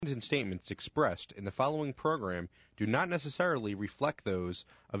And statements expressed in the following program do not necessarily reflect those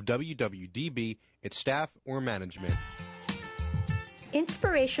of WWDB, its staff, or management.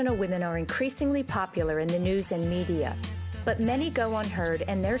 Inspirational women are increasingly popular in the news and media, but many go unheard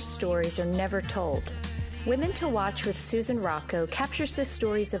and their stories are never told. Women to Watch with Susan Rocco captures the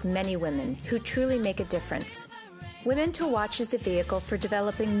stories of many women who truly make a difference. Women to Watch is the vehicle for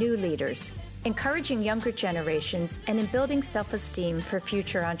developing new leaders, encouraging younger generations, and in building self-esteem for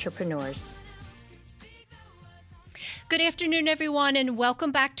future entrepreneurs. Good afternoon, everyone, and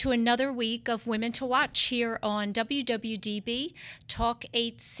welcome back to another week of Women to Watch here on WWDB, Talk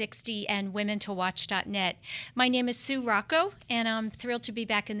 860, and WomenToWatch.net. My name is Sue Rocco, and I'm thrilled to be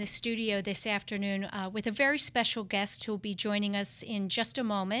back in the studio this afternoon with a very special guest who will be joining us in just a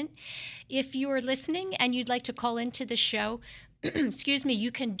moment. If you are listening and you'd like to call into the show, excuse me,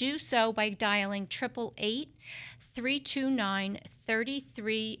 you can do so by dialing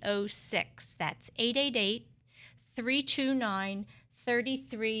 888-329-3306. That's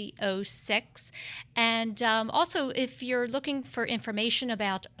 888-329-3306. And also, if you're looking for information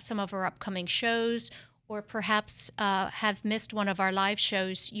about some of our upcoming shows or perhaps have missed one of our live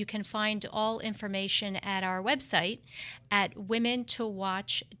shows, you can find all information at our website at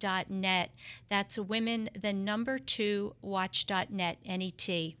WomenToWatch.net. That's women, the number 2, watch.net,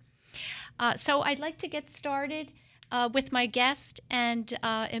 N-E-T. So I'd like to get started with my guest and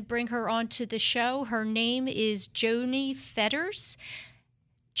bring her onto the show. Her name is Joni Fedders.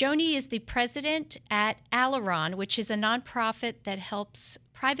 Joni is the president at Aileron, which is a nonprofit that helps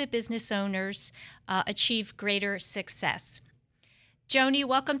private business owners achieve greater success. Joni,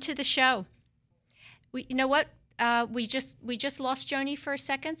 welcome to the show. You know what? We just lost Joni for a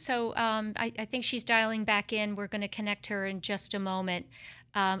second, so I think she's dialing back in. We're going to connect her in just a moment.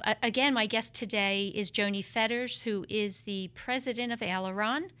 Again, my guest today is Joni Fedders, who is the president of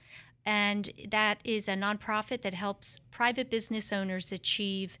Aileron, and that is a nonprofit that helps private business owners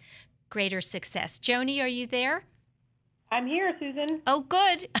achieve greater success. Joni, are you there? I'm here, Susan. Oh,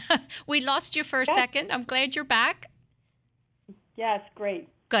 good. We lost you for a second. I'm glad you're back. Yes, great.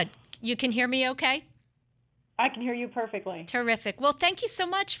 Good. You can hear me okay? I can hear you perfectly. Terrific. Well, thank you so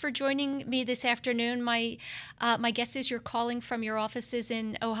much for joining me this afternoon. My guess is you're calling from your offices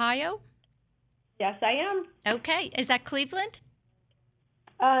in Ohio? Yes, I am. Okay. Is that Cleveland?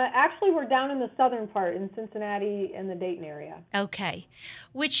 Actually, we're down in the southern part in Cincinnati and the Dayton area. Okay.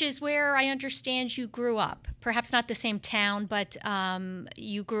 Which is where I understand you grew up. Perhaps not the same town, but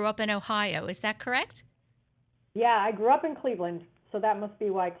you grew up in Ohio. Is that correct? Yeah, I grew up in Cleveland, so that must be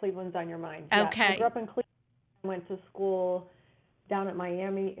why Cleveland's on your mind. Okay. Yeah, I grew up in Cleveland, went to school down at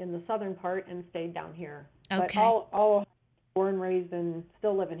Miami in the southern part, and stayed down here. Okay. But all born, raised, and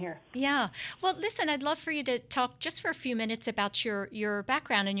still living here. Yeah. Well, listen, I'd love for you to talk just for a few minutes about your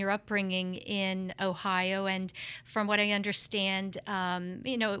background and your upbringing in Ohio. And from what I understand,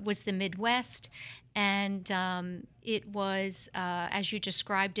 it was the Midwest, and it was, as you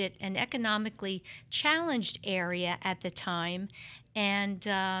described it, an economically challenged area at the time. And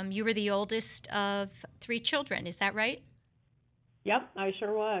you were the oldest of 3 children. Is that right? Yep, I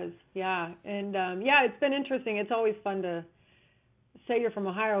sure was. Yeah. And it's been interesting. It's always fun to say you're from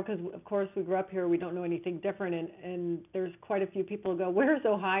Ohio because, of course, we grew up here. We don't know anything different. And there's quite a few people who go, "Where's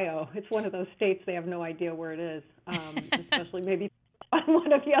Ohio?" It's one of those states they have no idea where it is, especially maybe on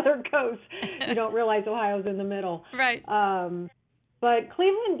one of the other coasts. You don't realize Ohio's in the middle. Right. But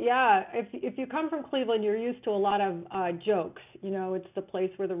Cleveland, yeah, if you come from Cleveland, you're used to a lot of jokes. You know, it's the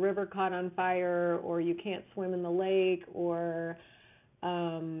place where the river caught on fire, or you can't swim in the lake, or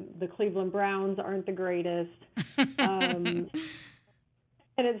the Cleveland Browns aren't the greatest.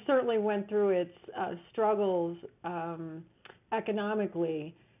 And it certainly went through its struggles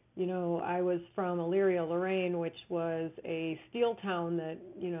economically. You know, I was from Elyria, Lorraine, which was a steel town that,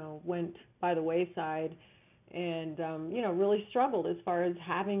 went by the wayside and, really struggled as far as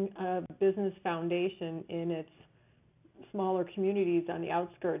having a business foundation in its smaller communities on the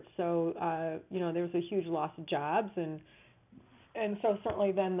outskirts. So, there was a huge loss of jobs, and so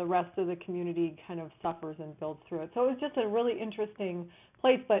certainly then the rest of the community kind of suffers and builds through it. So it was just a really interesting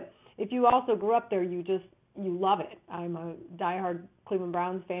place. But if you also grew up there, you love it. I'm a diehard Cleveland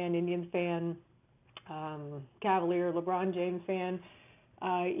Browns fan, Indians fan, Cavalier, LeBron James fan.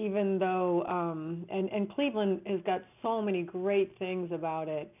 Even though, and Cleveland has got so many great things about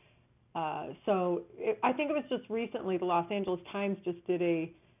it. I think it was just recently the Los Angeles Times just did a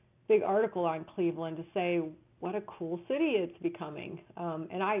big article on Cleveland to say what a cool city it's becoming.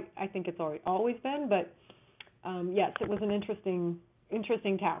 And I think it's always been, but yes, it was an interesting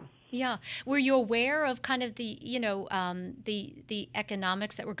town. Yeah. Were you aware of kind of the, the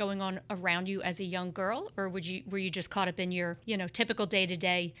economics that were going on around you as a young girl, or were you just caught up in your, typical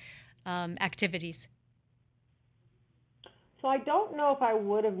day-to-day activities? So I don't know if I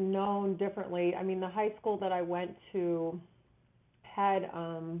would have known differently. I mean, the high school that I went to had,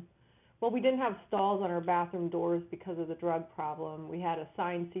 well, we didn't have stalls on our bathroom doors because of the drug problem. We had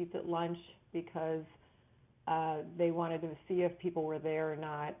assigned seats at lunch because they wanted to see if people were there or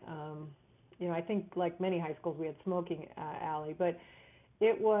not. I think like many high schools, we had smoking alley, but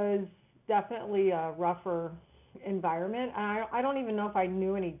it was definitely a rougher environment. I don't even know if I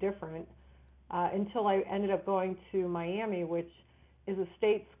knew any different until I ended up going to Miami, which is a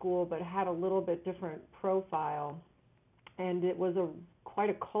state school but had a little bit different profile. And it was quite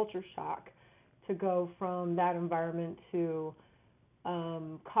a culture shock to go from that environment to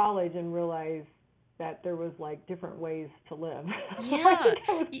college and realize that there was like different ways to live. Yeah.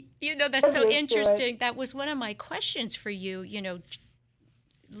 That's so interesting. It. That was one of my questions for you,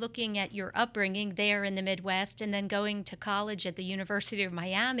 looking at your upbringing there in the Midwest and then going to college at the University of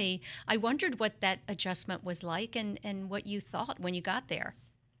Miami. I wondered what that adjustment was like and what you thought when you got there.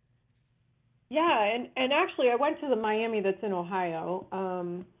 Yeah, and actually I went to the Miami that's in Ohio,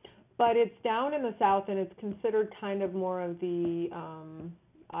 but it's down in the South and it's considered kind of more of the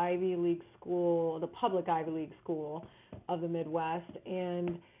Ivy League school, the public Ivy League school of the Midwest,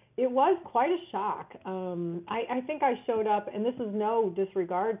 and it was quite a shock. I think I showed up, and this is no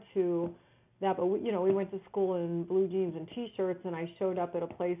disregard to that, but we went to school in blue jeans and T-shirts, and I showed up at a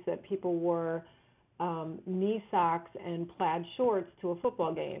place that people wore knee socks and plaid shorts to a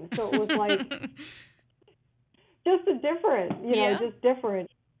football game. So it was like just just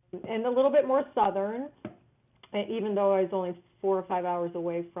different, and a little bit more southern, even though I was only 4 or 5 hours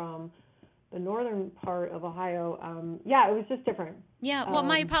away from the northern part of Ohio. It was just different. Yeah, well,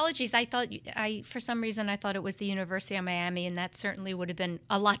 my apologies. For some reason, I thought it was the University of Miami, and that certainly would have been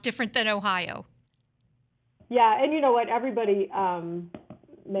a lot different than Ohio. Yeah, and you know what? Everybody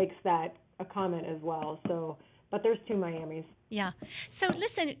makes that a comment as well. So, but there's 2 Miamis. Yeah. So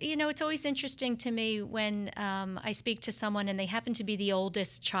listen, it's always interesting to me when I speak to someone and they happen to be the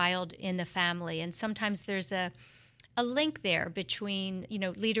oldest child in the family, and sometimes there's a link there between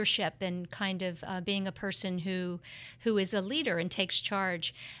leadership and kind of being a person who is a leader and takes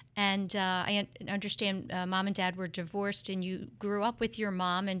charge. And I understand mom and dad were divorced, and you grew up with your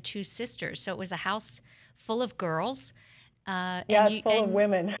mom and 2 sisters, so it was a house full of girls. Full of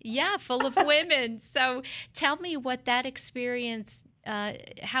women. Yeah, full of women. So tell me what that experience,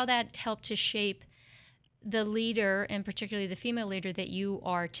 how that helped to shape the leader, and particularly the female leader that you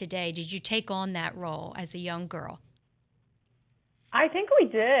are today. Did you take on that role as a young girl? I think we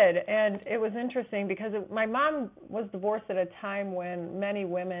did, and it was interesting because my mom was divorced at a time when many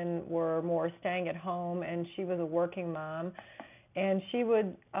women were more staying at home, and she was a working mom, and she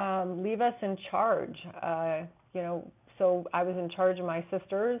would leave us in charge, so I was in charge of my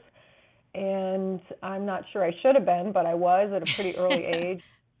sisters, and I'm not sure I should have been, but I was at a pretty early age.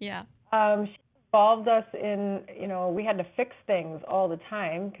 Yeah. She involved us in, we had to fix things all the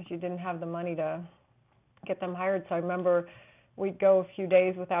time because you didn't have the money to get them hired. So I remember we'd go a few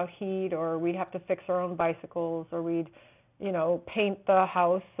days without heat, or we'd have to fix our own bicycles, or we'd, paint the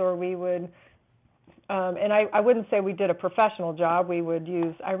house, or we would, and I wouldn't say we did a professional job.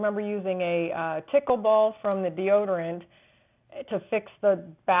 I remember using a tickle ball from the deodorant to fix the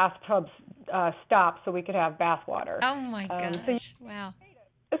bathtub stop so we could have bath water. Oh my gosh, wow.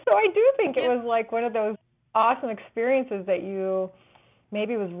 So I do think it was like one of those awesome experiences that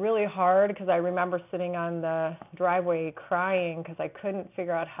maybe it was really hard, because I remember sitting on the driveway crying because I couldn't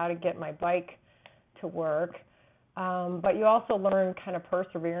figure out how to get my bike to work. But you also learn kind of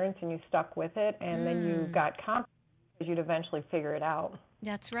perseverance, and you stuck with it, and then you got confident because you'd eventually figure it out.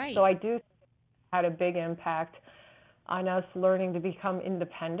 That's right. So I do think it had a big impact on us learning to become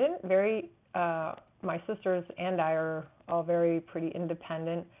independent. My sisters and I are all pretty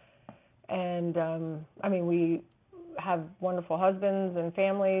independent. And, we have wonderful husbands and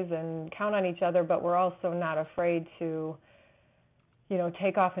families and count on each other, but we're also not afraid to,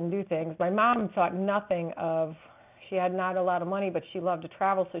 take off and do things. My mom thought nothing of, she had not a lot of money, but she loved to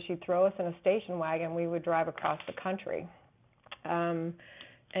travel, so she'd throw us in a station wagon. We would drive across the country and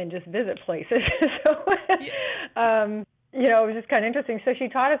just visit places. It was just kind of interesting. So she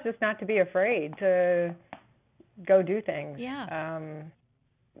taught us just not to be afraid to go do things. Yeah.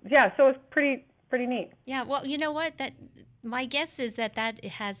 So it was pretty neat. Yeah, well, you know what? My guess is that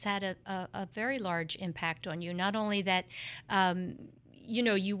has had a very large impact on you. Not only that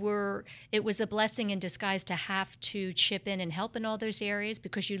it was a blessing in disguise to have to chip in and help in all those areas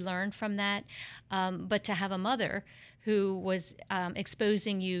because you learned from that. But to have a mother who was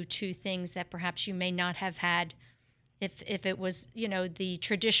exposing you to things that perhaps you may not have had if it was, the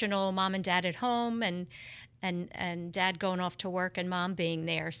traditional mom and dad at home and dad going off to work and mom being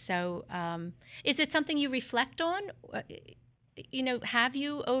there. So is it something you reflect on? Have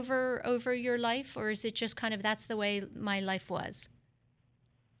you over your life, or is it just kind of that's the way my life was?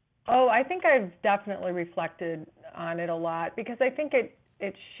 Oh, I think I've definitely reflected on it a lot because I think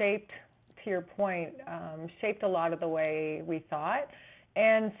it shaped, to your point, shaped a lot of the way we thought.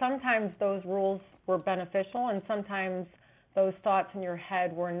 And sometimes those rules were beneficial, and sometimes those thoughts in your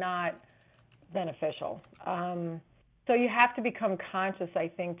head were not beneficial. So you have to become conscious, I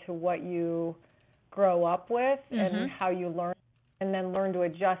think, to what you grow up with and how you learn, and then learn to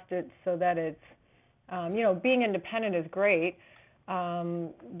adjust it so that it's, being independent is great.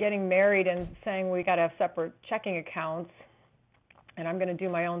 Getting married and saying we got to have separate checking accounts and I'm going to do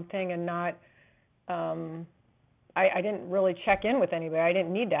my own thing and not, I didn't really check in with anybody. I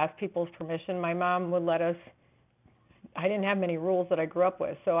didn't need to ask people's permission. My mom would let us, I didn't have many rules that I grew up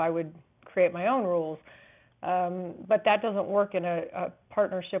with, so I would create my own rules. But that doesn't work in a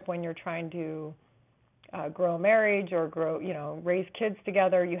partnership when you're trying to grow a marriage or raise kids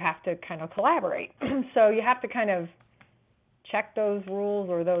together. You have to kind of collaborate. So you have to kind of check those rules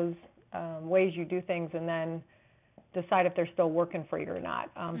or those ways you do things and then decide if they're still working for you or not.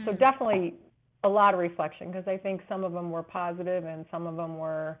 So definitely a lot of reflection, because I think some of them were positive and some of them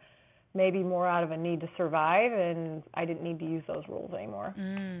were maybe more out of a need to survive, and I didn't need to use those rules anymore.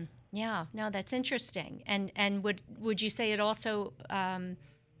 Yeah, no, that's interesting. And would you say it also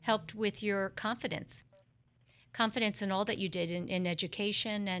helped with your confidence in all that you did in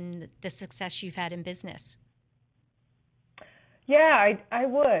education and the success you've had in business? Yeah, I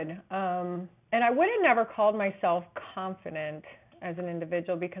would. And I would have never called myself confident as an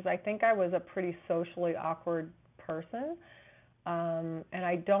individual because I think I was a pretty socially awkward person. And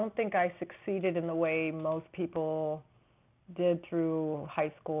I don't think I succeeded in the way most people did through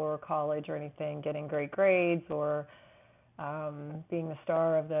high school or college or anything, getting great grades or being the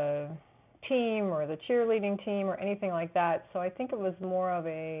star of the team or the cheerleading team or anything like that. So I think it was more of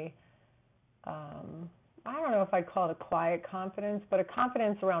a, I don't know if I'd call it a quiet confidence, but a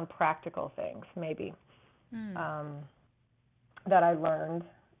confidence around practical things, maybe, that I learned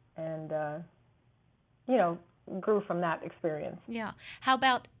and, grew from that experience. Yeah. How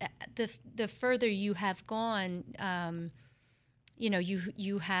about the further you have gone,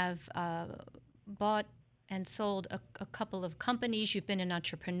 you have bought and sold a couple of companies. You've been an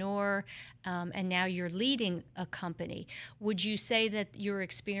entrepreneur, and now you're leading a company. Would you say that your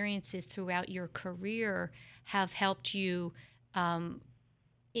experiences throughout your career have helped you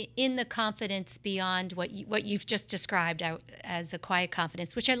in the confidence beyond what you've just described as a quiet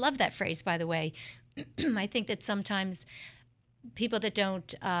confidence, which I love that phrase, by the way. I think that sometimes people that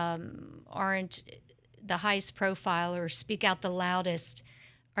aren't the highest profile or speak out the loudest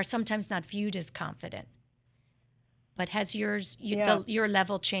are sometimes not viewed as confident. But has your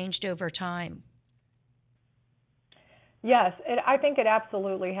level changed over time? Yes, I think it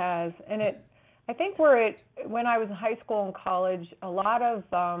absolutely has. And I think when I was in high school and college, a lot of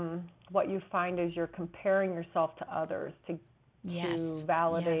what you find is you're comparing yourself to others to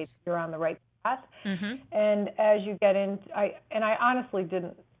validate you're on the right path. And as you get into, I honestly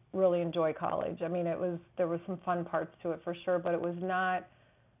didn't really enjoy college. I mean, there was some fun parts to it for sure, but it was not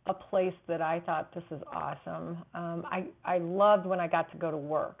a place that I thought, this is awesome. I loved when I got to go to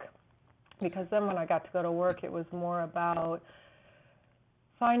work, because then when I got to go to work, it was more about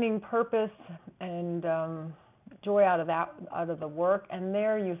finding purpose and joy out of the work. And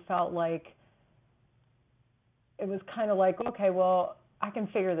there you felt like it was kind of like, okay, well, I can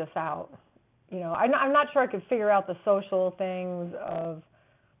figure this out. I'm not sure I could figure out the social things of,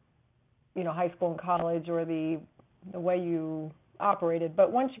 high school and college or the way you operated,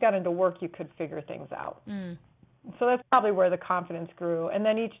 but once you got into work, you could figure things out. So that's probably where the confidence grew. And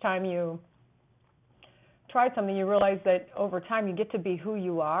then each time you try something, you realize that over time you get to be who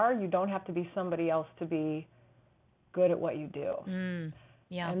you are. You don't have to be somebody else to be good at what you do.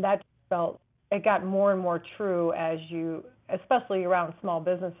 And that it got more and more true as you, especially around small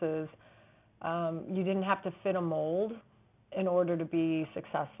businesses, you didn't have to fit a mold in order to be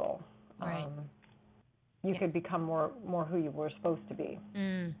successful. Right. You could become more who you were supposed to be.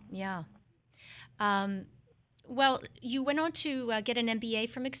 Yeah. Well, you went on to get an MBA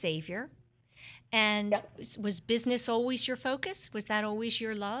from Xavier, and was business always your focus? Was that always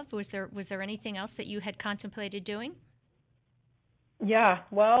your love? Was there anything else that you had contemplated doing? Yeah,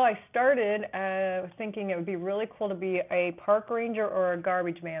 well, I started thinking it would be really cool to be a park ranger or a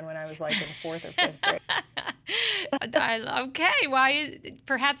garbage man when I was like in fourth or fifth grade. Okay, why?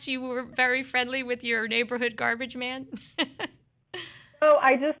 Perhaps you were very friendly with your neighborhood garbage man. So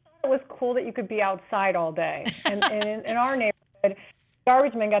I just thought it was cool that you could be outside all day. And in our neighborhood,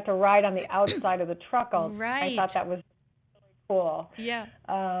 garbage men got to ride on the outside of the truck all day. I thought Right. that was cool. Yeah.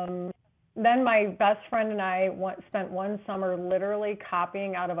 Then my best friend and I spent one summer literally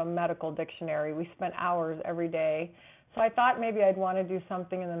copying out of a medical dictionary. We spent hours every day. So I thought maybe I'd want to do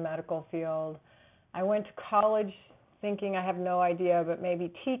something in the medical field. I went to college thinking I have no idea, but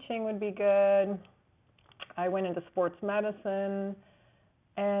maybe teaching would be good. I went into sports medicine.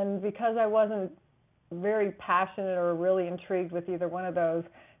 And because I wasn't very passionate or really intrigued with either one of those,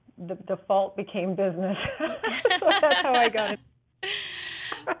 the default became business. So that's how I got it.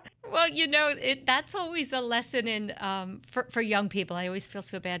 Well, that's always a lesson in for young people. I always feel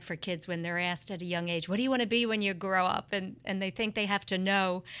so bad for kids when they're asked at a young age, "What do you want to be when you grow up?" And they think they have to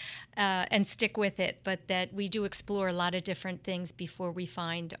know and stick with it, but that we do explore a lot of different things before we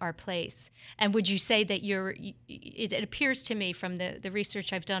find our place. And would you say that it appears to me from the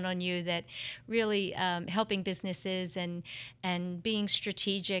research I've done on you that really helping businesses and being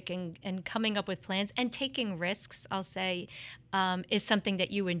strategic and coming up with plans and taking risks, I'll say, is something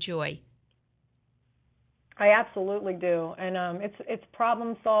that you enjoy. I absolutely do, and it's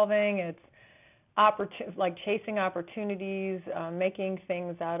problem solving. It's like chasing opportunities, making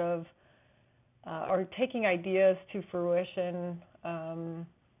things out of, or taking ideas to fruition.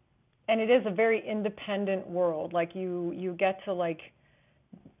 And it is a very independent world. Like you get to like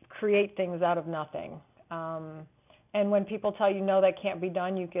create things out of nothing. And when people tell you no, that can't be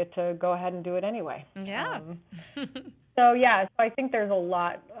done, you get to go ahead and do it anyway. Yeah. So yeah, so I think there's a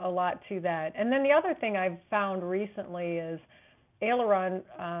lot to that. And then the other thing I've found recently is Aileron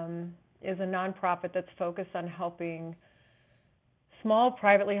is a nonprofit that's focused on helping small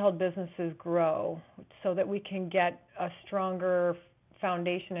privately held businesses grow so that we can get a stronger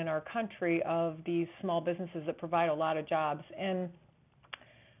foundation in our country of these small businesses that provide a lot of jobs. And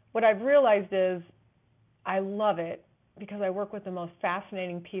what I've realized is I love it because I work with the most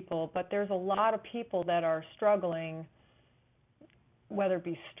fascinating people, but there's a lot of people that are struggling, whether it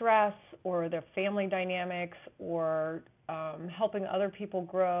be stress or their family dynamics or helping other people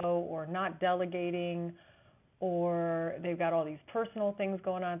grow or not delegating, or they've got all these personal things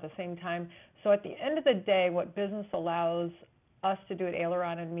going on at the same time. So at the end of the day, what business allows us to do at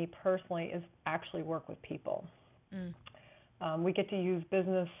Aileron and me personally is actually work with people. We get to use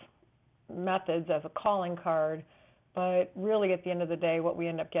business methods as a calling card, but really at the end of the day, what we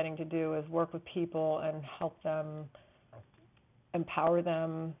end up getting to do is work with people and help them, empower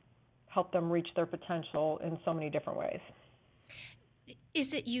them, help them reach their potential in so many different ways.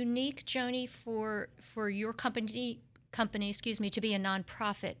 Is it unique, Joni, for your company, to be a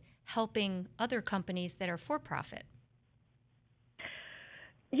nonprofit helping other companies that are for profit?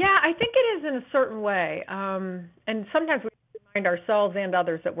 Yeah, I think it is in a certain way. And sometimes we remind ourselves and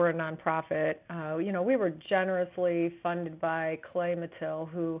others that we're a nonprofit. We were generously funded by Clay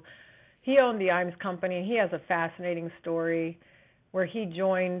Mattil, he owned the Imes Company. He has a fascinating story where he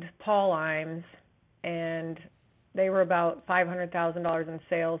joined Paul Imes, and they were about $500,000 in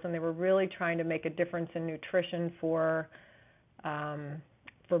sales, and they were really trying to make a difference in nutrition for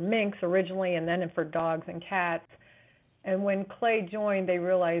minks originally, and then for dogs and cats. And when Clay joined, they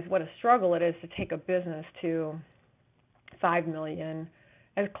realized what a struggle it is to take a business to $5 million.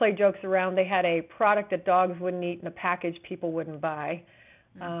 As Clay jokes around, they had a product that dogs wouldn't eat and a package people wouldn't buy.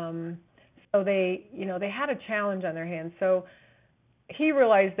 So they had a challenge on their hands. So he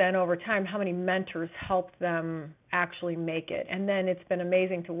realized then over time how many mentors helped them actually make it. And then it's been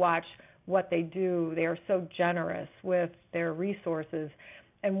amazing to watch what they do. They are so generous with their resources.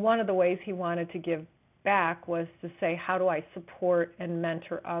 And one of the ways he wanted to give back was to say, how do I support and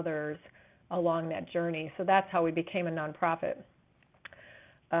mentor others along that journey? So that's how we became a nonprofit.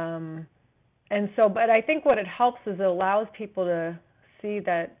 But I think what it helps is it allows people to see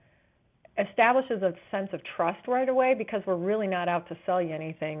that, establishes a sense of trust right away, because we're really not out to sell you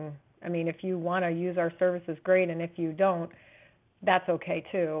anything. I mean, if you want to use our services, great, and if you don't, that's okay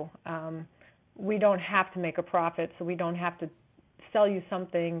too. We don't have to make a profit, so we don't have to sell you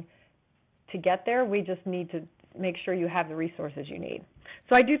something to get there. We just need to make sure you have the resources you need.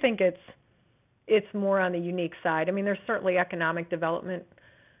 So I do think it's more on the unique side. I mean, there's certainly economic development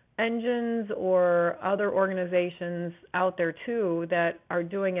engines or other organizations out there too that are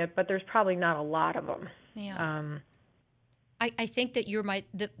doing it, but there's probably not a lot of them. Yeah. I think that you're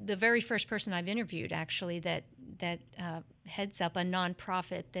the very first person I've interviewed actually that heads up a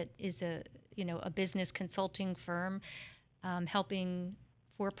nonprofit that is a business consulting firm helping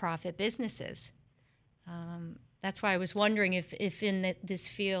for-profit businesses. That's why I was wondering if in this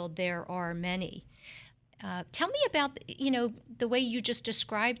field there are many. Tell me about, the way you just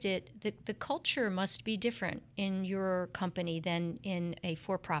described it. The culture must be different in your company than in a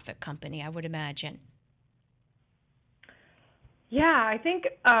for-profit company, I would imagine. Yeah, I think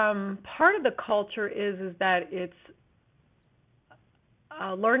part of the culture is that it's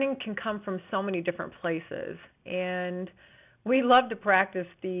learning can come from so many different places, and we love to practice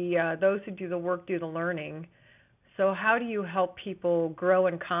those who do the work do the learning. So how do you help people grow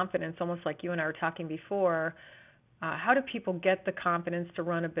in confidence, almost like you and I were talking before? How do people get the confidence to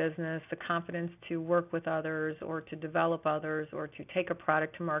run a business, the confidence to work with others or to develop others or to take a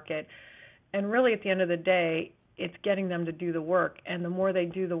product to market? And really at the end of the day, it's getting them to do the work. And the more they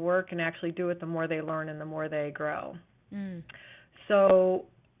do the work and actually do it, the more they learn and the more they grow. Mm. So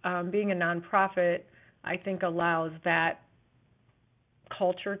being a nonprofit, I think, allows that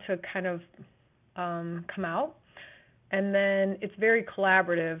culture to kind of come out. And then it's very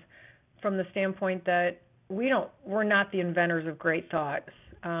collaborative from the standpoint that we're not the inventors of great thought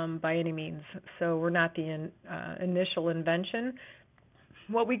by any means. So we're not the initial invention.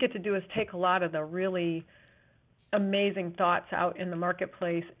 What we get to do is take a lot of the really amazing thoughts out in the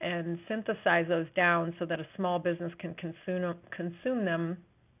marketplace and synthesize those down so that a small business can consume them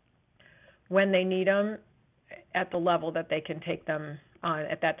when they need them at the level that they can take them on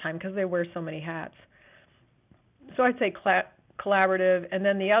at that time, because they wear so many hats. So I'd say collaborative. And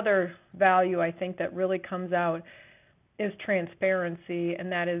then the other value I think that really comes out is transparency,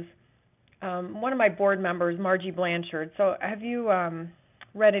 and that is one of my board members, Margie Blanchard. So have you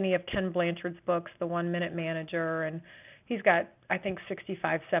read any of Ken Blanchard's books, The 1 Minute Manager? And he's got, I think,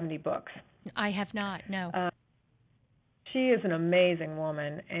 65, 70 books. I have not, no. She is an amazing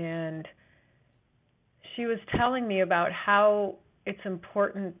woman, and she was telling me about how it's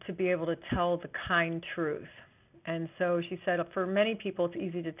important to be able to tell the kind truth. And so she said for many people it's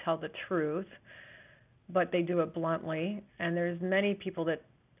easy to tell the truth, but they do it bluntly. And there's many people that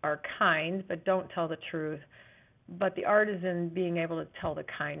are kind but don't tell the truth. But the art is in being able to tell the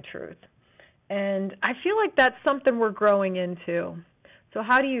kind truth. And I feel like that's something we're growing into. So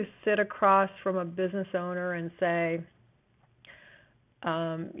how do you sit across from a business owner and say,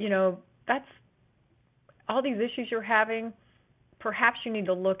 that's all these issues you're having, perhaps you need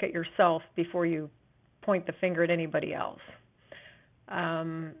to look at yourself before you point the finger at anybody else.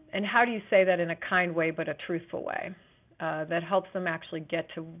 And how do you say that in a kind way but a truthful way that helps them actually get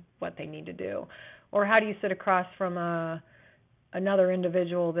to what they need to do? Or how do you sit across from another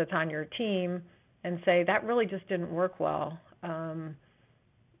individual that's on your team and say, that really just didn't work well?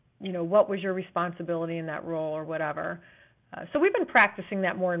 What was your responsibility in that role or whatever? So we've been practicing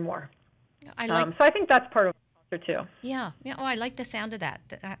that more and more. So I think that's part of the culture too. Yeah. Oh, I like the sound of that.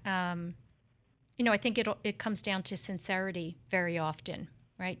 I think it comes down to sincerity very often,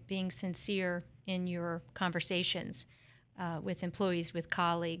 right? Being sincere in your conversations with employees, with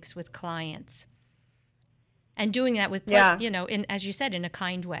colleagues, with clients. And doing that with, as you said, in a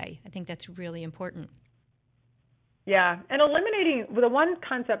kind way. I think that's really important. Yeah, and eliminating, the one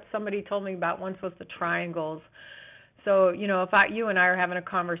concept somebody told me about once was the triangles. So, if you and I are having a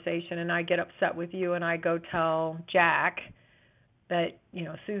conversation and I get upset with you and I go tell Jack that,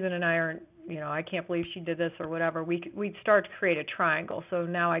 Susan and I aren't, I can't believe she did this or whatever, we'd start to create a triangle. So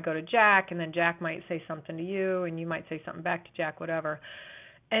now I go to Jack, and then Jack might say something to you, and you might say something back to Jack, whatever.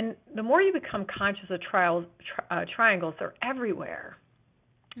 And the more you become conscious of triangles, they're everywhere.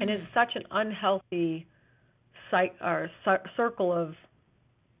 Mm-hmm. And it's such an unhealthy circle of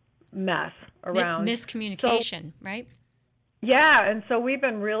mess around. Miscommunication, right? Yeah, and so we've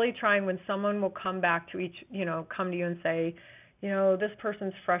been really trying when someone will come back to come to you and say, this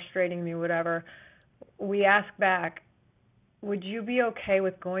person's frustrating me, whatever, we ask back, would you be okay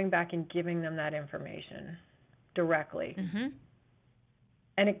with going back and giving them that information directly? Mm-hmm.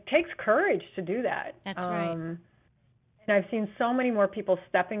 And it takes courage to do that. That's right. And I've seen so many more people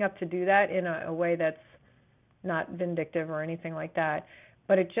stepping up to do that in a way that's not vindictive or anything like that,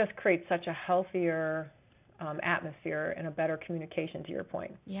 but it just creates such a healthier atmosphere and a better communication, to your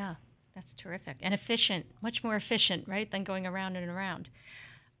point. Yeah, that's terrific. And efficient, much more efficient, right, than going around and around.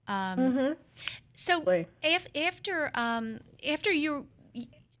 Mm-hmm. So after you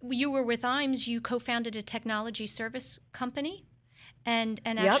were with IMES, you co-founded a technology service company and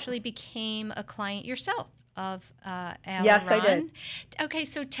actually became a client yourself of Aileron. Yes, I did. Okay,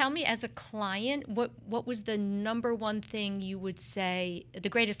 so tell me, as a client, what was the number one thing you would say, the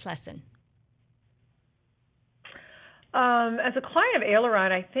greatest lesson? As a client of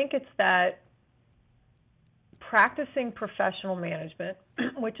Aileron, I think it's that practicing professional management,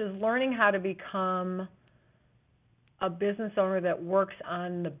 which is learning how to become a business owner that works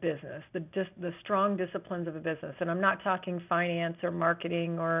on the business, the strong disciplines of a business. And I'm not talking finance or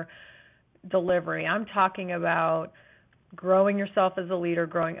marketing or delivery. I'm talking about growing yourself as a leader,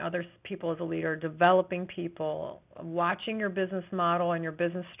 growing other people as a leader, developing people, watching your business model and your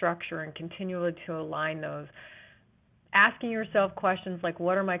business structure and continually to align those. Asking yourself questions like,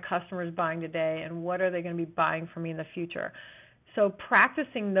 what are my customers buying today and what are they going to be buying from me in the future? So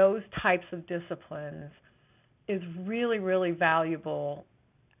practicing those types of disciplines is really, really valuable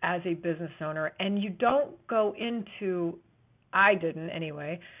as a business owner. And you don't go into, I didn't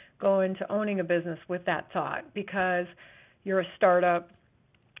anyway, go into owning a business with that thought, because you're a startup,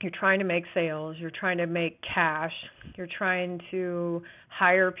 you're trying to make sales, you're trying to make cash, you're trying to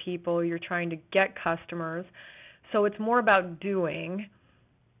hire people, you're trying to get customers. So it's more about doing.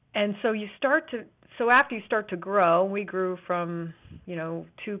 And so after you start to grow, we grew from,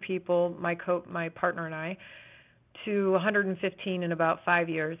 2 people, my partner and I, to 115 in about 5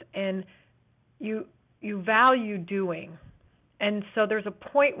 years. And you value doing. And so there's a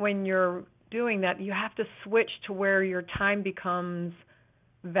point when you're doing that, you have to switch to where your time becomes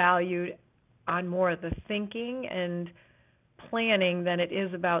valued on more of the thinking and planning than it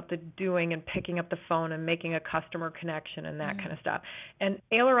is about the doing and picking up the phone and making a customer connection and that kind of stuff. And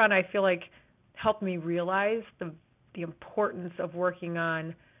Aileron, I feel like, helped me realize the importance of working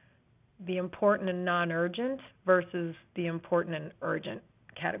on the important and non-urgent versus the important and urgent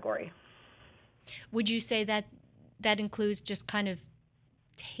category. Would you say that includes just kind of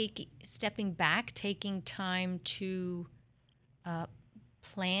stepping back, taking time to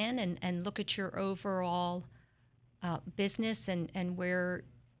plan and look at your overall business and where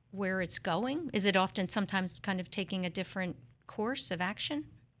it's going? Is it often sometimes kind of taking a different course of action?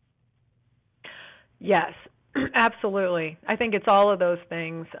 Yes, absolutely. I think it's all of those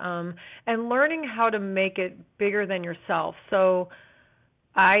things. And learning how to make it bigger than yourself. So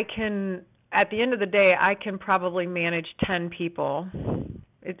at the end of the day, I can probably manage 10 people.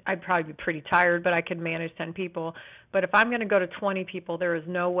 I'd probably be pretty tired, but I could manage 10 people. But if I'm going to go to 20 people, there is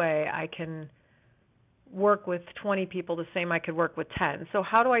no way I can work with 20 people the same I could work with 10. So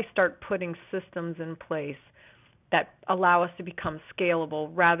how do I start putting systems in place that allow us to become scalable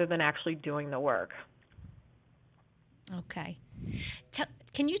rather than actually doing the work? Okay.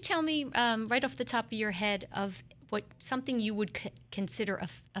 Can you tell me right off the top of your head of something you would consider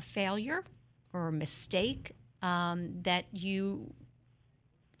a failure or a mistake that you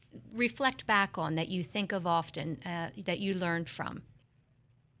reflect back on, that you think of often, that you learned from?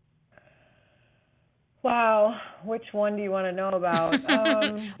 Wow, which one do you want to know about?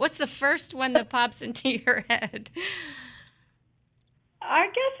 What's the first one that pops into your head? I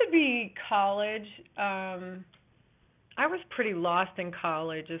guess it'd be college. I was pretty lost in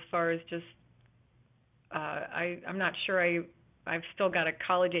college as far as just, I'm not sure I've still got a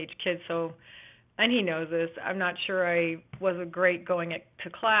college-age kid, and he knows this. I'm not sure I was a great going to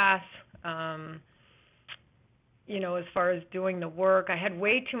class. As far as doing the work, I had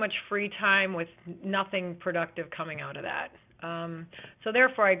way too much free time with nothing productive coming out of that. So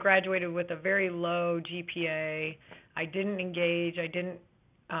therefore, I graduated with a very low GPA. I didn't engage. I didn't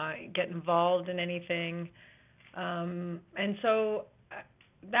get involved in anything. And so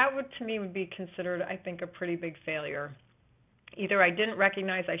that to me would be considered, I think, a pretty big failure. Either I didn't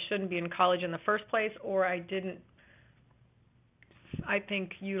recognize I shouldn't be in college in the first place, or I didn't, I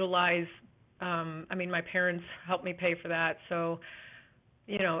think, utilize, my parents helped me pay for that. So,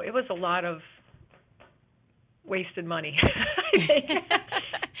 it was a lot of wasted money, I think.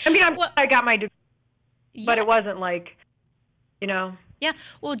 I got my degree, but it wasn't like, Yeah.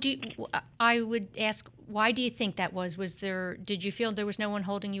 Well, I would ask, why do you think that was? Did you feel there was no one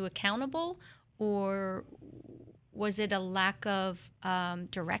holding you accountable, or was it a lack of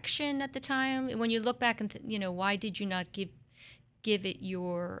direction at the time? When you look back and why did you not give it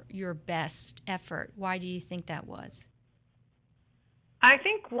your best effort? Why do you think that was? I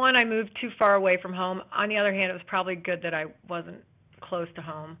think, one, I moved too far away from home. On the other hand, it was probably good that I wasn't close to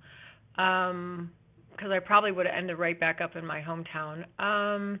home, because I probably would have ended right back up in my hometown.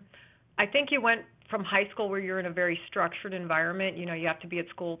 I think you went from high school where you're in a very structured environment. You have to be at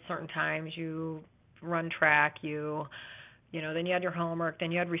school at certain times. You run track. Then you had your homework.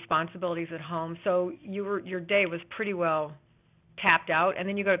 Then you had responsibilities at home. So your day was pretty well tapped out. And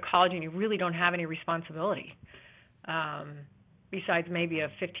then you go to college and you really don't have any responsibility, besides maybe a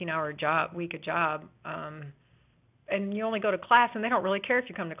 15-hour week job. and you only go to class, and they don't really care if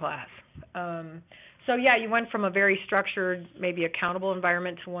you come to class. So yeah, you went from a very structured, maybe accountable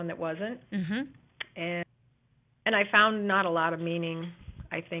environment to one that wasn't. Mm-hmm. And I found not a lot of meaning,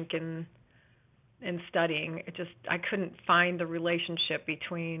 I think, in studying. I couldn't find the relationship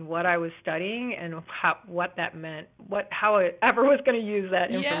between what I was studying and what that meant, how I ever was going to use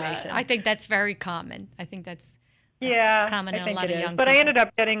that information. Yeah, I think that's very common. I think that's common in I think a lot it of is. young But people. I ended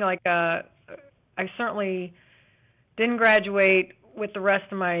up getting I certainly didn't graduate with the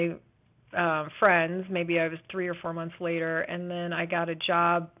rest of my friends. Maybe I was 3 or 4 months later, and then I got a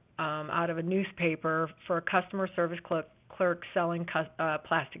job out of a newspaper for a customer service clerk selling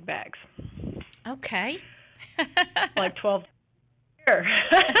plastic bags. Okay. Like 12 years.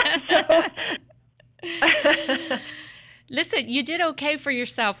 Listen, you did okay for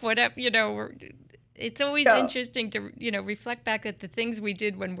yourself. Whatever, it's always interesting to, reflect back at the things we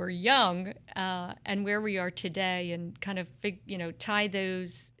did when we're young and where we are today, and kind of, tie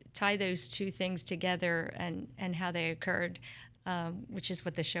those two things together and how they occurred. Which is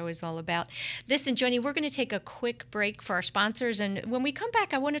what the show is all about. Listen, Joni, we're going to take a quick break for our sponsors, and when we come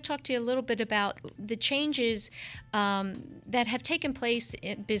back, I want to talk to you a little bit about the changes that have taken place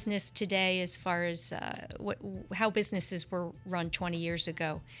in business today as far as how businesses were run 20 years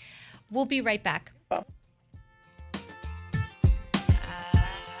ago. We'll be right back.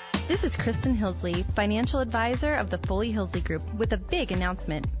 This is Kristen Hillsley, financial advisor of the Foley Hillsley Group, with a big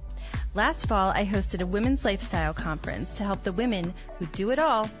announcement. Last fall, I hosted a women's lifestyle conference to help the women who do it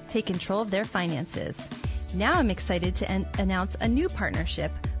all take control of their finances. Now I'm excited to announce a new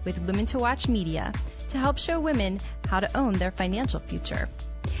partnership with Women to Watch Media to help show women how to own their financial future.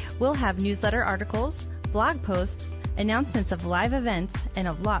 We'll have newsletter articles, blog posts, announcements of live events, and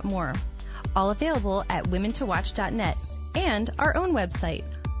a lot more. All available at womentowatch.net and our own website,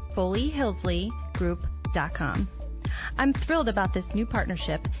 FoleyHillsleyGroup.com. I'm thrilled about this new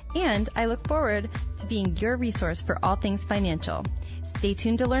partnership, and I look forward to being your resource for all things financial. Stay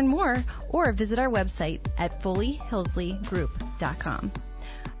tuned to learn more or visit our website at FoleyHillsleyGroup.com.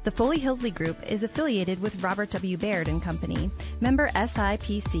 The Foley Hillsley Group is affiliated with Robert W. Baird & Company, member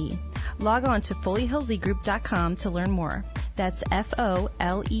SIPC. Log on to FoleyHillsleyGroup.com to learn more. That's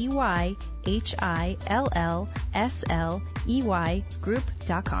FoleyHillsley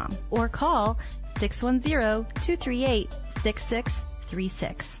Group.com, or call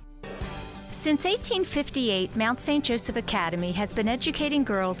 610-238-6636. Since 1858, Mount St. Joseph Academy has been educating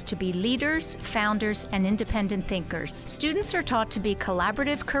girls to be leaders, founders, and independent thinkers. Students are taught to be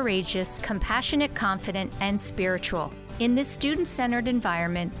collaborative, courageous, compassionate, confident, and spiritual. In this student-centered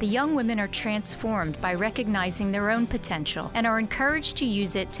environment, the young women are transformed by recognizing their own potential and are encouraged to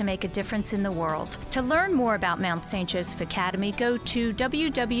use it to make a difference in the world. To learn more about Mount St. Joseph Academy, go to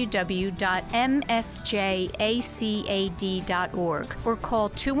www.msjacad.org or call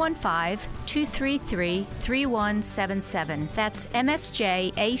 215-233-3177. That's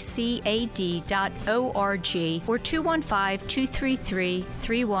msjacad.org or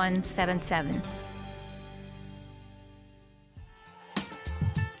 215-233-3177.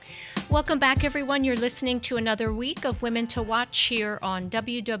 Welcome back, everyone. You're listening to another week of Women to Watch here on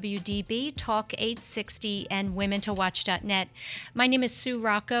WWDB, Talk 860, and WomenToWatch.net. My name is Sue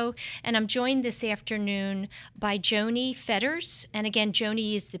Rocco, and I'm joined this afternoon by Joni Fedders. And again,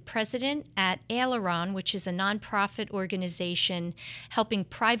 Joni is the president at Aileron, which is a nonprofit organization helping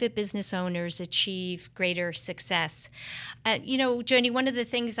private business owners achieve greater success. Joni, one of the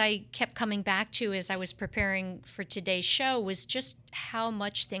things I kept coming back to as I was preparing for today's show was just how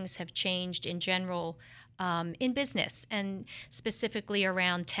much things have changed in general in business, and specifically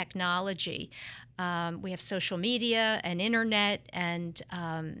around technology. We have social media and internet and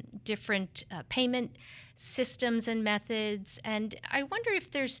different payment systems and methods. And I wonder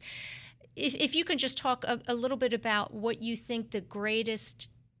if you can just talk a little bit about what you think the greatest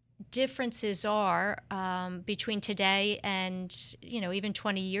differences are between today and, even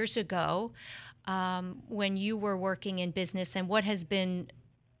 20 years ago, when you were working in business, and what has been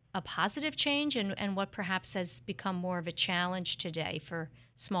a positive change and what perhaps has become more of a challenge today for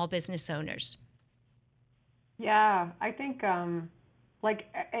small business owners. Yeah, I think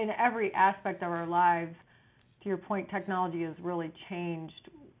like in every aspect of our lives, to your point, technology has really changed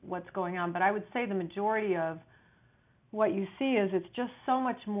what's going on. But I would say the majority of what you see is it's just so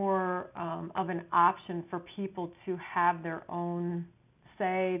much more of an option for people to have their own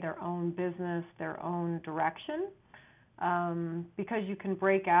say, their own business, their own direction, because you can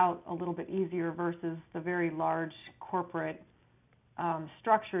break out a little bit easier versus the very large corporate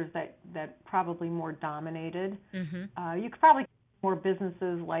structures that probably more dominated. Mm-hmm. You could probably more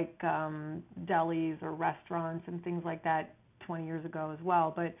businesses like delis or restaurants and things like that 20 years ago as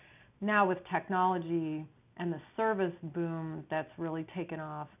well. But now with technology and the service boom that's really taken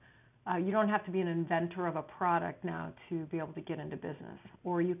off, you don't have to be an inventor of a product now to be able to get into business.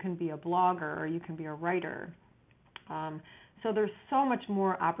 Or you can be a blogger, or you can be a writer. So there's so much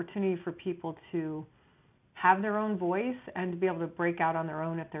more opportunity for people to have their own voice and to be able to break out on their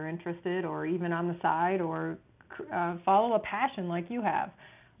own if they're interested, or even on the side, or follow a passion like you have,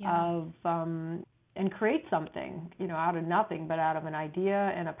 and create something, out of nothing, but out of an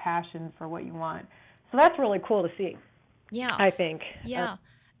idea and a passion for what you want. So that's really cool to see. Yeah, I think. Yeah,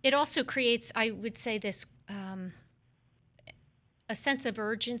 it also creates, I would say, this a sense of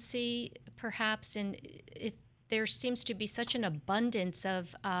urgency, perhaps, and if there seems to be such an abundance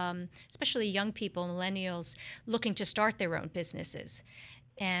of, especially young people, millennials, looking to start their own businesses.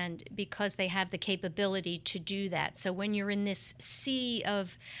 And because they have the capability to do that. So when you're in this sea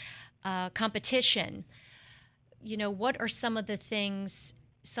of competition, what are some of the things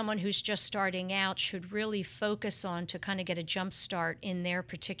someone who's just starting out should really focus on to kind of get a jump start in their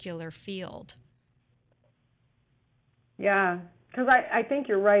particular field? Yeah, because I think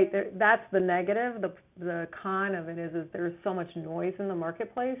you're right. That's the negative. The con of it is there's so much noise in the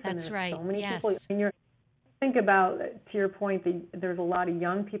marketplace. That's and there's right. So many Yes. people. And think about, to your point, there's a lot of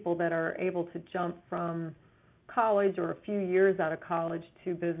young people that are able to jump from college or a few years out of college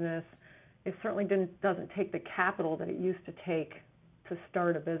to business. It certainly doesn't take the capital that it used to take to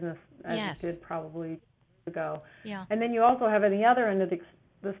start a business as it did probably years ago. Yeah. And then you also have at the other end of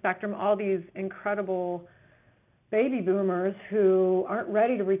the spectrum all these incredible baby boomers who aren't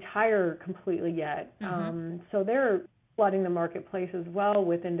ready to retire completely yet. Mm-hmm. So they're flooding the marketplace as well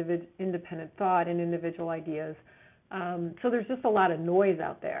with independent thought and individual ideas. So there's just a lot of noise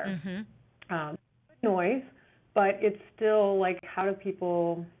out there. Mm-hmm. Noise, but it's still like, how do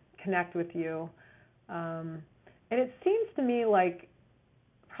people connect with you? And it seems to me like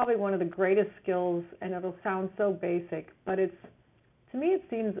probably one of the greatest skills, and it'll sound so basic, but to me it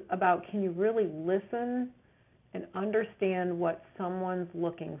seems about, can you really listen and understand what someone's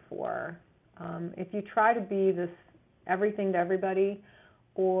looking for? If you try to be this everything to everybody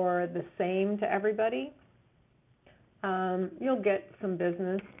or the same to everybody, you'll get some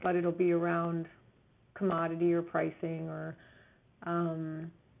business, but it'll be around commodity or pricing, or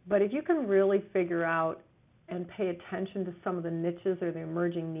but if you can really figure out and pay attention to some of the niches or the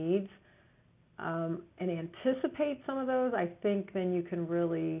emerging needs, and anticipate some of those, I think then you can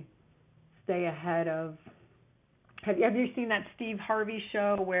really stay ahead of. Have you seen that Steve Harvey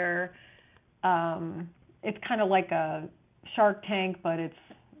show where it's kind of like a Shark Tank, but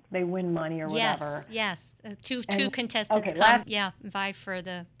they win money or whatever? Yes. Two contestants vie for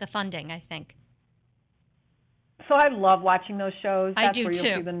the funding, I think. So I love watching those shows. I That's do where too.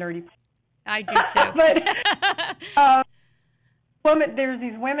 You'll see the nerdy. I do too. But there's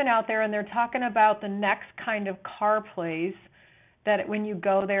these women out there, and they're talking about the next kind of car place that when you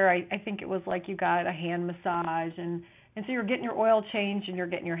go there, I think it was like you got a hand massage, and so you're getting your oil changed and you're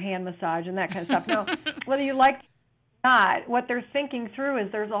getting your hand massage and that kind of stuff. Now, whether you like it or not, what they're thinking through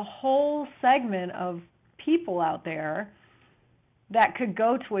is there's a whole segment of people out there that could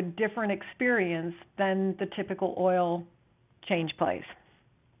go to a different experience than the typical oil change place.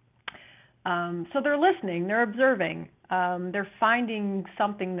 So they're listening, they're observing, they're finding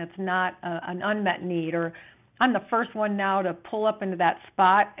something that's not an unmet need. Or I'm the first one now to pull up into that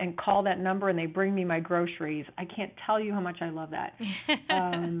spot and call that number and they bring me my groceries. I can't tell you how much I love that.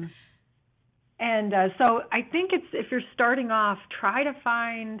 So I think if you're starting off, try to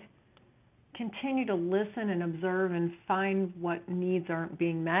continue to listen and observe and find what needs aren't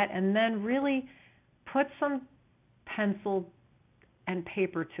being met, and then really put some pencil and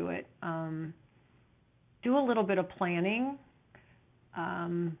paper to it. Do a little bit of planning.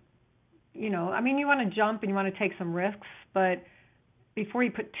 You want to jump and you want to take some risks, but before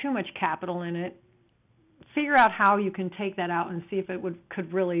you put too much capital in it, figure out how you can take that out and see if it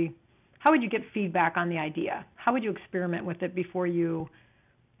could really, how would you get feedback on the idea? How would you experiment with it before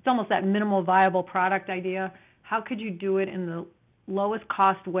it's almost that minimal viable product idea. How could you do it in the lowest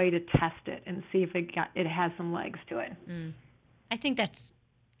cost way to test it and see if it has some legs to it? I think that's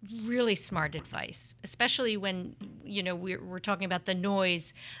really smart advice, especially when, we're talking about the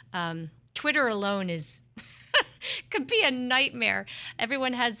noise. Twitter alone could be a nightmare.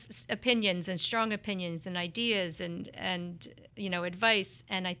 Everyone has opinions and strong opinions and ideas and advice.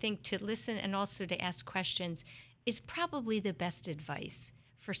 And I think to listen and also to ask questions is probably the best advice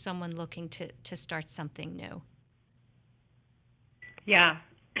for someone looking to start something new. Yeah,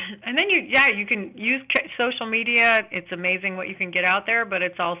 and then you can use social media. It's amazing what you can get out there, but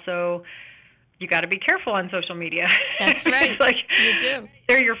it's also, you got to be careful on social media. That's right. Like, you do.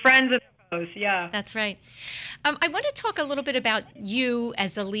 They're your friends and foes. Yeah. That's right. I want to talk a little bit about you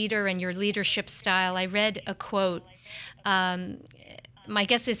as a leader and your leadership style. I read a quote. My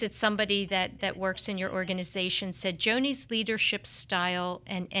guess is it's somebody that works in your organization said, Joni's leadership style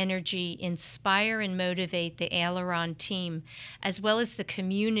and energy inspire and motivate the Aileron team, as well as the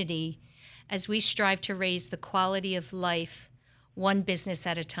community, as we strive to raise the quality of life one business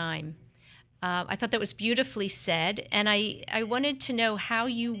at a time. I thought that was beautifully said, and I wanted to know how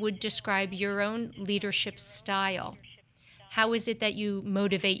you would describe your own leadership style. How is it that you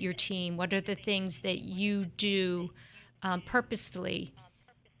motivate your team? What are the things that you do purposefully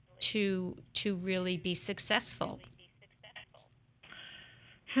to really be successful?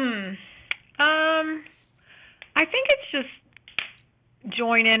 I think it's just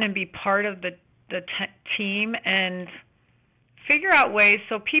join in and be part of the team and figure out ways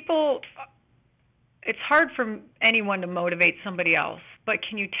so people. It's hard for anyone to motivate somebody else, but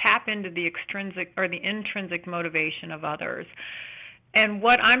can you tap into the extrinsic or the intrinsic motivation of others? And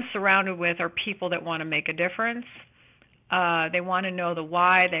what I'm surrounded with are people that want to make a difference. They want to know the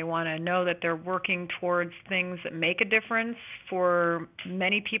why. They want to know that they're working towards things that make a difference for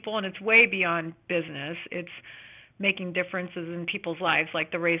many people, and it's way beyond business. It's making differences in people's lives,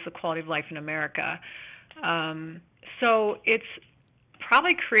 like to raise the quality of life in America. So it's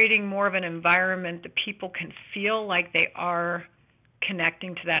probably creating more of an environment that people can feel like they are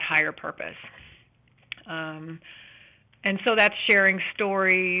connecting to that higher purpose. And so that's sharing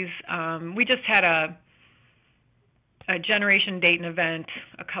stories. We just had a Generation Dayton event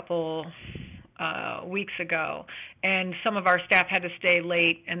a couple weeks ago, and some of our staff had to stay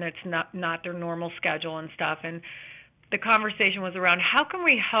late, and it's not their normal schedule and stuff. And the conversation was around how can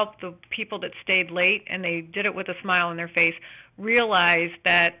we help the people that stayed late, and they did it with a smile on their face, realize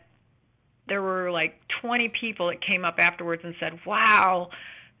that there were like 20 people that came up afterwards and said, wow,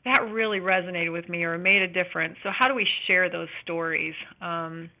 that really resonated with me or made a difference. So how do we share those stories?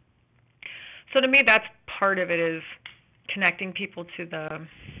 So to me, that's part of it, is connecting people to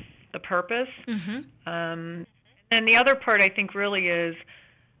the purpose. Mm-hmm. And the other part, I think, really is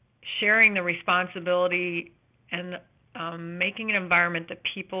sharing the responsibility and making an environment that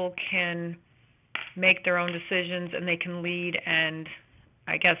people can make their own decisions and they can lead. And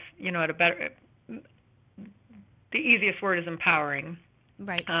I guess, the easiest word is empowering.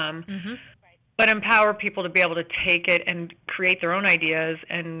 Right. Mm-hmm. But empower people to be able to take it and create their own ideas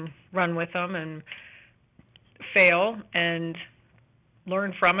and run with them and fail and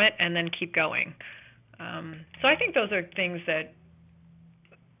learn from it and then keep going. So I think those are things that,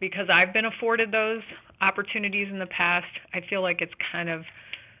 because I've been afforded those opportunities in the past, I feel like it's kind of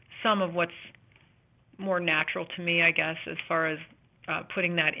some of what's more natural to me, I guess, as far as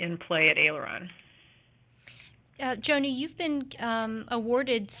putting that in play at Aileron. Joni, you've been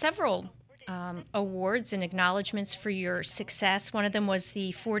awarded several awards and acknowledgments for your success. One of them was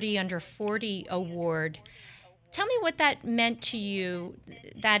the 40 Under 40 Award. Tell me what that meant to you,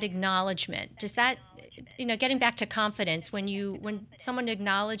 that acknowledgement. Does that, getting back to confidence, when someone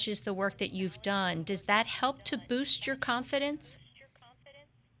acknowledges the work that you've done, does that help to boost your confidence?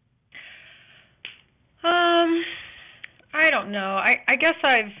 I don't know. I guess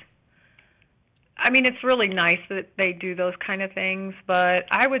it's really nice that they do those kind of things, but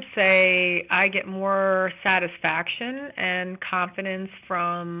I would say I get more satisfaction and confidence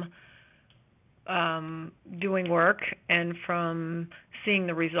from doing work and from seeing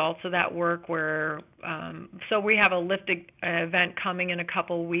the results of that work. Where so we have a Lift event coming in a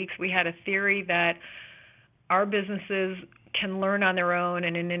couple of weeks. We had a theory that our businesses can learn on their own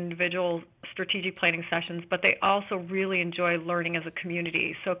and in individual strategic planning sessions, but they also really enjoy learning as a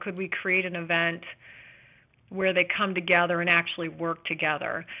community. So could we create an event where they come together and actually work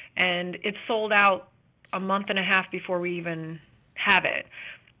together? And it's sold out a month and a half before we even have it.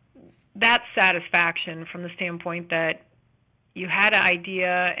 That's satisfaction from the standpoint that you had an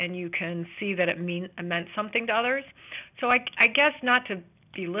idea and you can see that it meant something to others. So I guess not to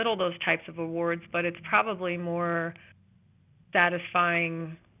belittle those types of awards, but it's probably more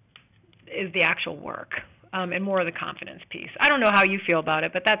satisfying is the actual work and more of the confidence piece. I don't know how you feel about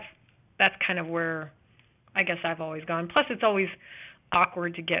it, but that's kind of where I guess I've always gone. Plus, it's always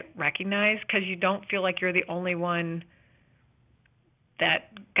awkward to get recognized because you don't feel like you're the only one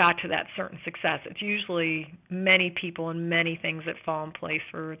that got to that certain success. It's usually many people and many things that fall in place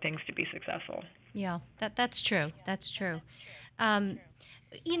for things to be successful. Yeah, that's true. That's true.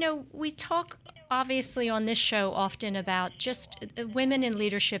 We talk obviously on this show often about just women in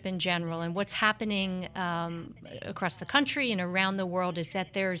leadership in general, and what's happening across the country and around the world is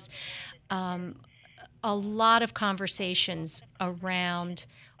that there's a lot of conversations around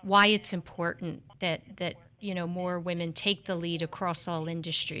why it's important that more women take the lead across all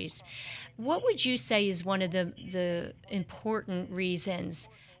industries. What would you say is one of the important reasons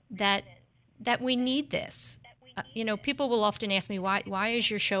that we need this? People will often ask me, why is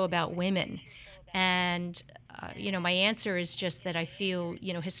your show about women? And my answer is just that I feel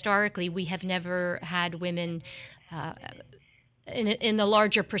historically we have never had women in the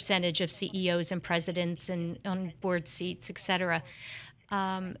larger percentage of CEOs and presidents and on board seats, et cetera.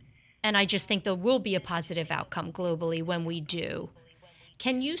 And I just think there will be a positive outcome globally when we do.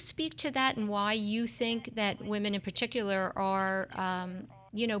 Can you speak to that and why you think that women in particular are,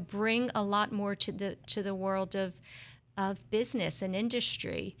 bring a lot more to the world of business and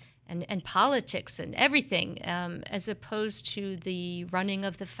industry and politics and everything, as opposed to the running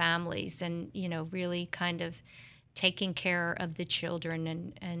of the families and, really kind of taking care of the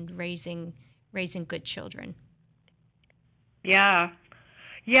children and raising good children? Yeah.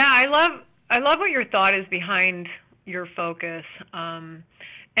 I love what your thought is behind your focus. And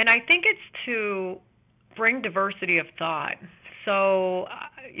I think it's to bring diversity of thought. So,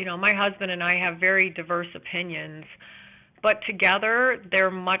 my husband and I have very diverse opinions, but together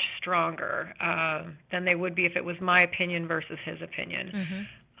they're much stronger than they would be if it was my opinion versus his opinion.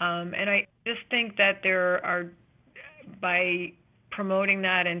 Mm-hmm. And I just think that there are, by promoting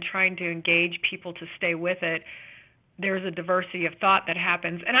that and trying to engage people to stay with it, there's a diversity of thought that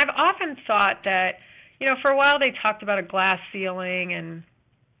happens. And I've often thought that, for a while they talked about a glass ceiling, and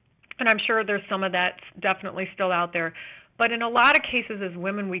I'm sure there's some of that definitely still out there. But in a lot of cases as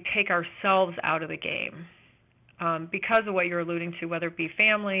women, we take ourselves out of the game because of what you're alluding to, whether it be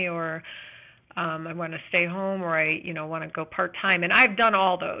family or I want to stay home or I, want to go part-time. And I've done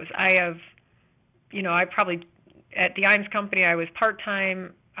all those. I have, I probably, at the Imes company, I was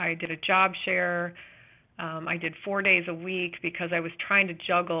part-time. I did a job share. I did 4 days a week because I was trying to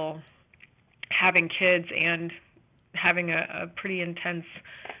juggle having kids and having a pretty intense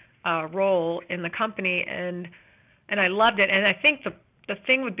role in the company, and I loved it. And I think the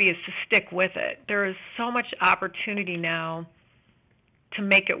thing would be is to stick with it. There is so much opportunity now to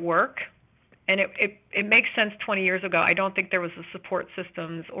make it work, and it makes sense 20 years ago. I don't think there was the support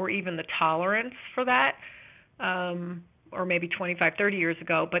systems or even the tolerance for that, or maybe 25, 30 years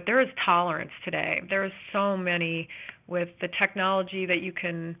ago, but there is tolerance today. There is so many with the technology that you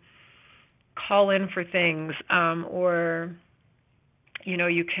can call in for things, or,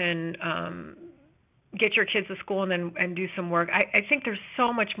 you can get your kids to school and do some work. I think there's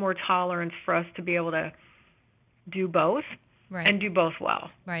so much more tolerance for us to be able to do both and do both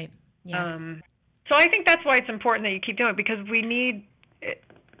well. Right, yes. So I think that's why it's important that you keep doing it, because we need it.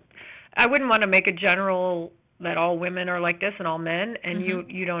 I wouldn't want to make a general that all women are like this and all men, and mm-hmm.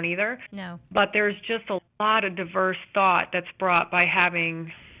 you don't either. No. But there's just a lot of diverse thought that's brought by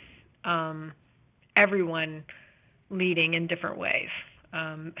having everyone leading in different ways.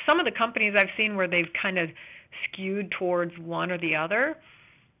 Some of the companies I've seen where they've kind of skewed towards one or the other,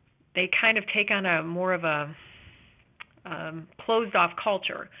 they kind of take on a more of a closed-off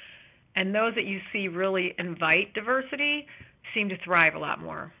culture. And those that you see really invite diversity seem to thrive a lot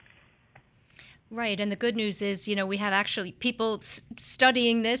more. Right, and the good news is, we have actually people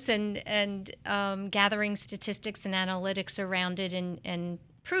studying this and gathering statistics and analytics around it and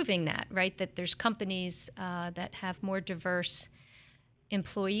proving that, right, that there's companies that have more diverse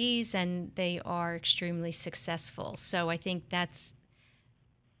employees and they are extremely successful. So I think that's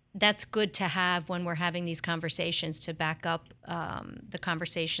good to have when we're having these conversations to back up the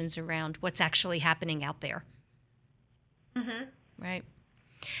conversations around what's actually happening out there. Mm-hmm. Right.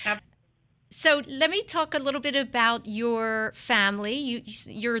 So let me talk a little bit about your family.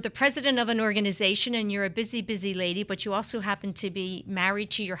 You're the president of an organization, and you're a busy, busy lady, but you also happen to be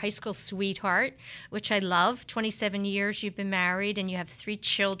married to your high school sweetheart, which I love. 27 years you've been married, and you have 3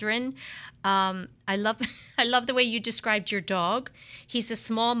 children. I love the way you described your dog. He's a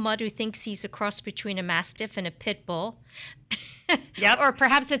small mutt who thinks he's a cross between a mastiff and a pit bull. Yep. Or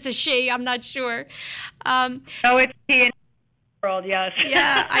perhaps it's a she, I'm not sure. It's he. World, yes.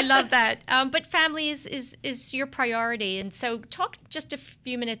 Yeah, I love that. But family is your priority, and so talk just a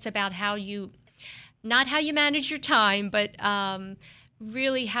few minutes about not how you manage your time, but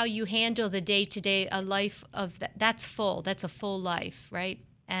really how you handle the day-to-day life of that. That's full. That's a full life, right?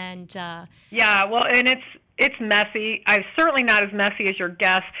 And yeah, well, and it's messy. I'm certainly not as messy as your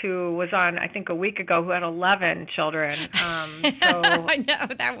guest who was on, I think, a week ago, who had 11 children. So I know,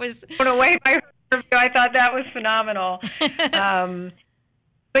 that was... When away by her review, I thought that was phenomenal.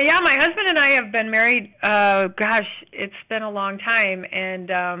 But yeah, my husband and I have been married, it's been a long time. And,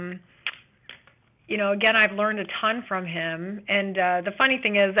 again, I've learned a ton from him. And the funny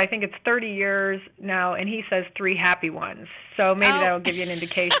thing is, I think it's 30 years now, and he says 3 happy ones. So maybe that'll give you an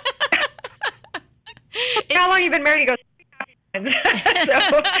indication. How long have you been married? He goes, 3 happy ones.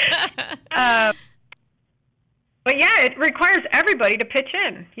 But yeah, it requires everybody to pitch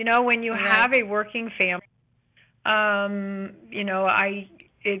in. When you have a working family,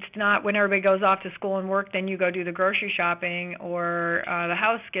 it's not when everybody goes off to school and work, then you go do the grocery shopping or the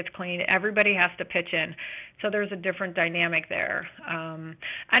house gets cleaned. Everybody has to pitch in. So there's a different dynamic there. And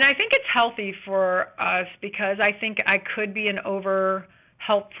I think it's healthy for us because I think I could be an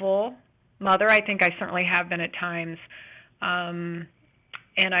over-helpful mother. I think I certainly have been at times. And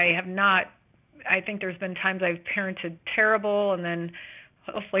I have not. I think there's been times I've parented terrible, and then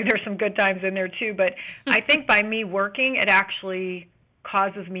hopefully there's some good times in there too. But I think by me working, it actually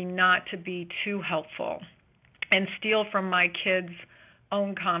causes me not to be too helpful and steal from my kids'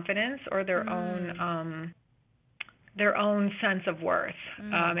 own confidence or their own sense of worth.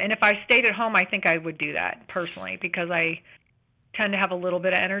 And if I stayed at home, I think I would do that personally because I tend to have a little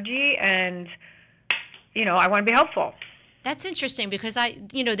bit of energy and, I want to be helpful. That's interesting because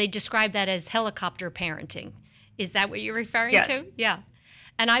they describe that as helicopter parenting. Is that what you're referring to? Yeah.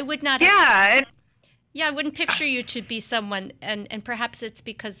 And I would not. Yeah. Yeah, I wouldn't picture you to be someone, and perhaps it's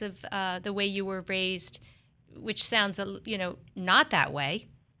because of the way you were raised, which sounds, not that way,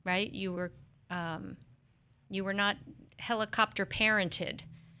 right? You were not helicopter parented.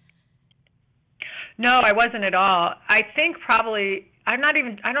 No, I wasn't at all. I think probably, I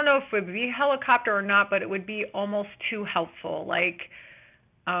don't know if it would be helicopter or not, but it would be almost too helpful. Like,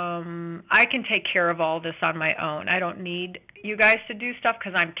 I can take care of all this on my own. I don't need you guys to do stuff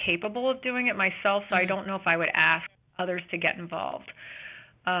because I'm capable of doing it myself, so I don't know if I would ask others to get involved.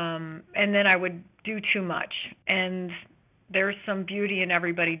 And then I would do too much. And there's some beauty in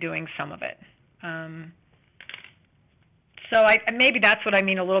everybody doing some of it. So maybe that's what I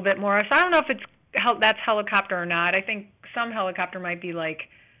mean a little bit more. So I don't know if that's helicopter or not. I think some helicopter might be like,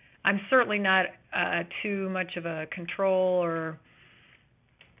 I'm certainly not too much of a control or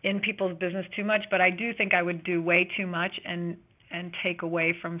in people's business too much, but I do think I would do way too much and take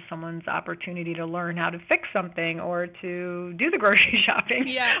away from someone's opportunity to learn how to fix something or to do the grocery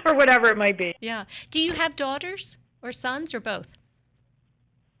shopping or whatever it might be. Yeah. Do you have daughters or sons or both?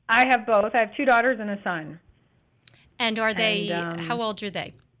 I have both. I have 2 daughters and a son. And are they, how old are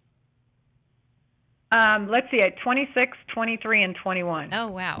they? Let's see, at 26, 23, and 21. Oh,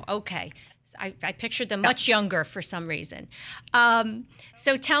 wow. Okay. I pictured them much younger for some reason.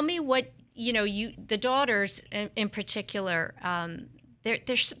 So tell me what, the daughters in particular,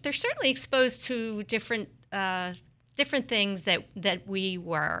 they're certainly exposed to different things that we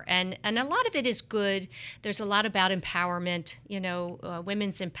were. And a lot of it is good. There's a lot about empowerment,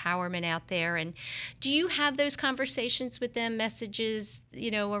 women's empowerment out there. And do you have those conversations with them, messages,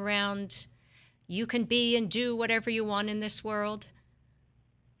 around you can be and do whatever you want in this world?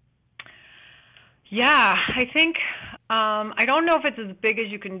 Yeah, I think, I don't know if it's as big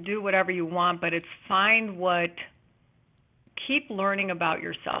as you can do whatever you want, but it's keep learning about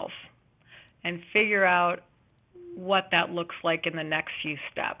yourself and figure out what that looks like in the next few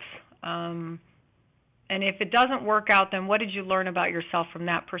steps. And if it doesn't work out, then what did you learn about yourself from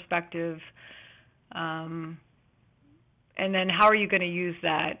that perspective? And then how are you going to use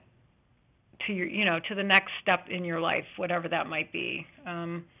that to to the next step in your life, whatever that might be.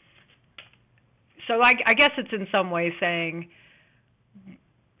 So I guess it's in some ways saying,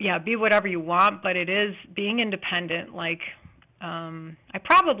 be whatever you want, but it is being independent. Like, I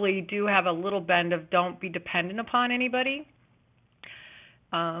probably do have a little bend of don't be dependent upon anybody.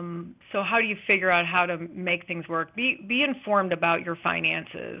 So how do you figure out how to make things work? Be informed about your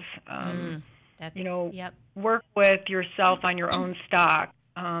finances. Work with yourself on your own stock.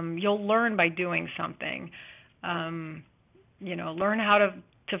 You'll learn by doing something. Learn how to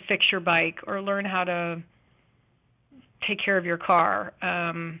fix your bike or learn how to take care of your car.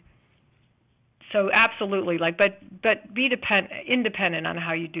 So absolutely, but be independent on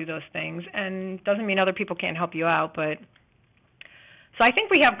how you do those things, and doesn't mean other people can't help you out. But so I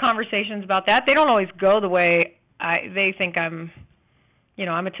think we have conversations about that. They don't always go the way they think I'm.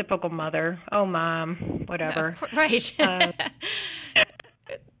 I'm a typical mother. Oh, Mom, whatever. Right.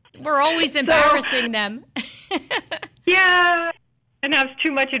 We're always embarrassing them. Yeah. have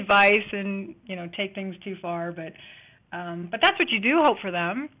too much advice and, take things too far. But that's what you do hope for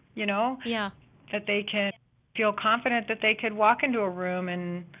them, Yeah. that they can feel confident that they could walk into a room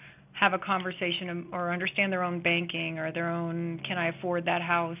and have a conversation or understand their own banking or their own, can I afford that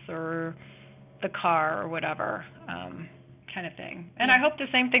house or the car or whatever, kind of thing. And Yeah. I hope the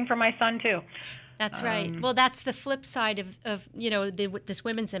same thing for my son, too. That's right. Well, that's the flip side of this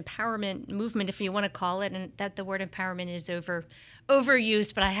women's empowerment movement, if you want to call it, and that the word empowerment is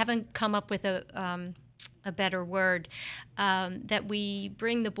overused, but I haven't come up with a better word, that we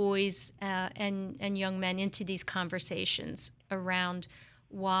bring the boys and young men into these conversations around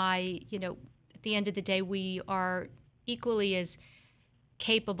why, at the end of the day, we are equally as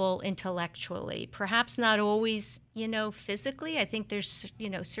capable intellectually, perhaps not always, physically. I think there's,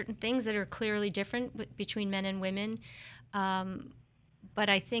 certain things that are clearly different between men and women. But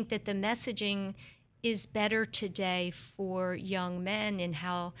I think that the messaging is better today for young men in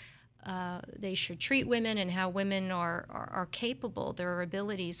how they should treat women and how women are capable. Their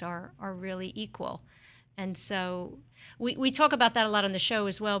abilities are really equal. And so we talk about that a lot on the show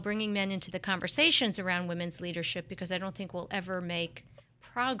as well, bringing men into the conversations around women's leadership, because I don't think we'll ever make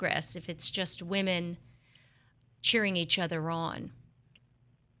progress if it's just women cheering each other on.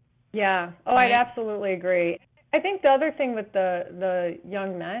 Yeah. Oh, right? I'd absolutely agree. I think the other thing with the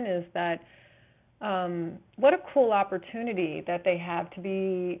young men is that what a cool opportunity that they have to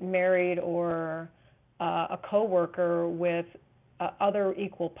be married or a coworker with other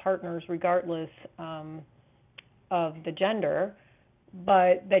equal partners, regardless of the gender,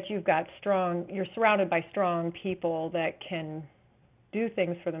 but that you're surrounded by strong people that can do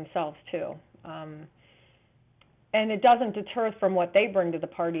things for themselves too. And it doesn't deter from what they bring to the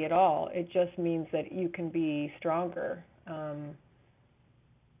party at all. It just means that you can be stronger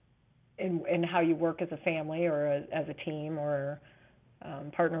in how you work as a family or as a team or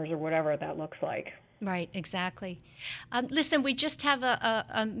partners or whatever that looks like. Right, exactly. Listen, we just have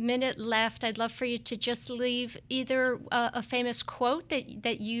a minute left. I'd love for you to just leave either a famous quote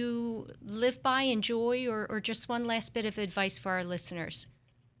that you live by, enjoy, or just one last bit of advice for our listeners.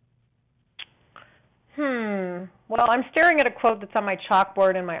 Well, I'm staring at a quote that's on my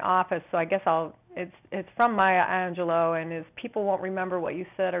chalkboard in my office, so I guess it's from Maya Angelou, and is people won't remember what you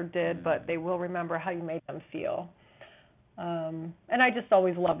said or did, but they will remember how you made them feel. And I just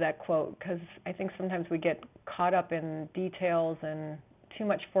always love that quote, because I think sometimes we get caught up in details and too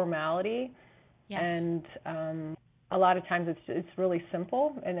much formality. Yes. And a lot of times it's really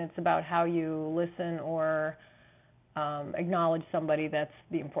simple, and it's about how you listen or acknowledge somebody. That's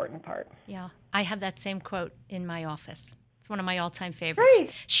the important part. Yeah, I have that same quote in my office. It's one of my all-time favorites. Great.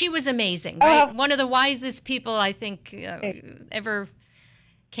 She was amazing, right? One of the wisest people I think ever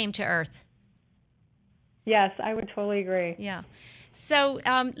came to Earth. Yes, I would totally agree. Yeah. So,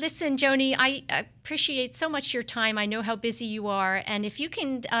 listen, Joni, I appreciate so much your time. I know how busy you are. And if you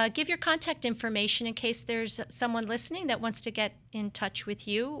can give your contact information in case there's someone listening that wants to get in touch with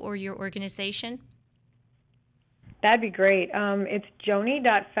you or your organization. That'd be great. It's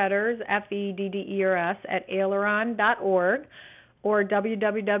Joni.Fedders, Fedders, at Aileron.org or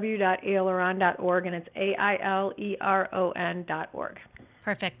www.aileron.org, and it's AILERON.org.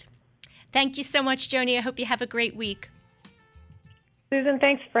 Perfect. Thank you so much, Joni. I hope you have a great week. Susan,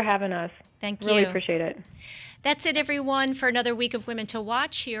 thanks for having us. Thank you. Really appreciate it. That's it, everyone, for another week of Women to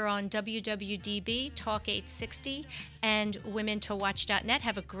Watch here on WWDB Talk 860 and WomenToWatch.net.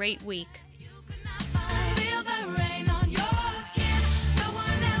 Have a great week.